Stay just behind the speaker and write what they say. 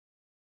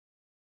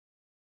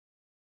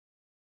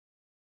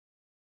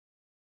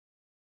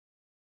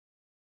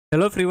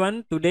Hello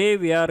everyone, today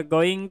we are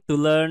going to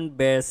learn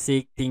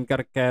basic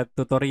TinkerCAD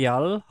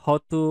tutorial how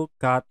to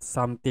cut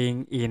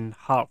something in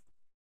half.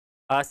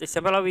 As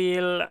example, I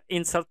will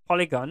insert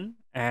polygon,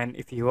 and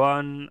if you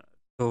want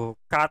to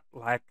cut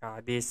like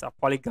these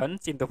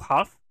polygons into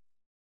half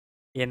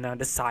in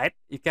the side,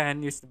 you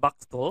can use the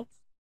box tool.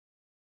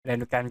 Then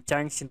you can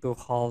change into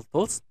hole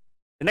tools.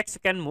 The next you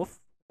can move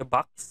the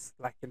box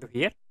like into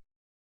here,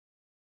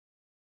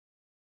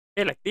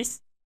 okay, like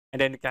this,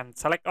 and then you can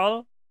select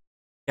all.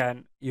 You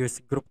can use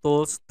group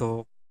tools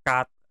to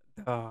cut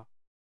the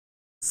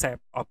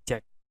shape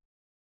object.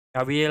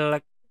 I will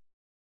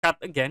cut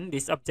again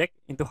this object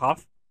into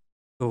half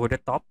to the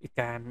top. You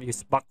can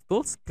use box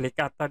tools, click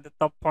at the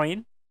top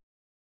point,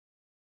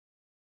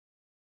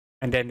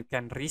 and then you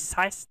can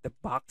resize the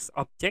box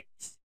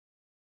objects.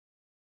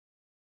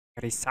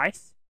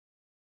 Resize.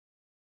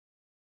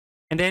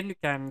 And then you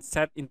can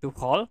set into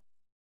hole.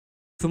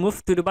 To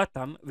move to the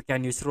bottom, we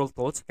can use rule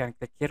tools. You can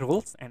click here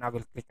rules, and I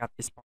will click at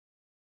this point.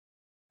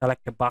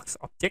 Select the box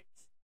object,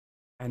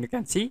 and you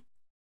can see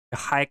the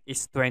height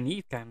is 20.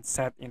 You can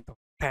set into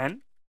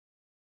 10.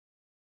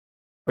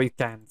 Or you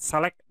can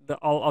select the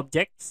all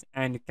objects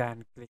and you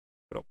can click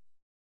group.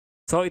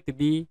 So it will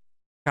be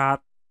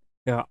cut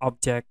the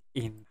object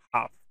in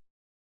half.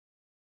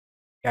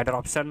 The other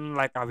option,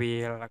 like I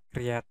will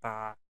create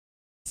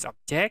these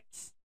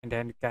objects, and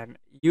then you can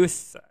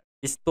use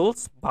these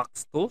tools,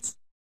 box tools,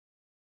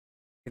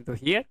 into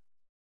here,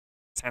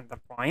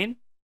 center point.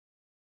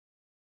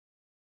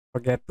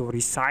 Forget to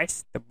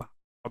resize the box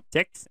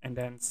objects and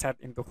then set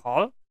into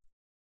hole.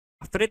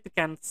 After it, you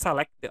can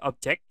select the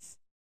objects,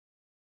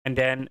 and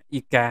then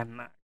you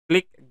can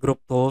click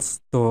group tools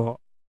to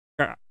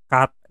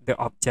cut the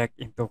object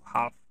into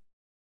half.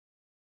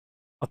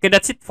 Okay,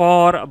 that's it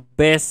for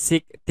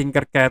basic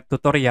TinkerCAD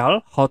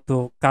tutorial, how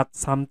to cut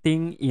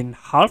something in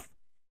half.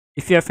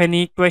 If you have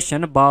any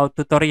question about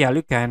tutorial,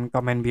 you can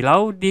comment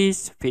below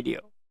this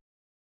video.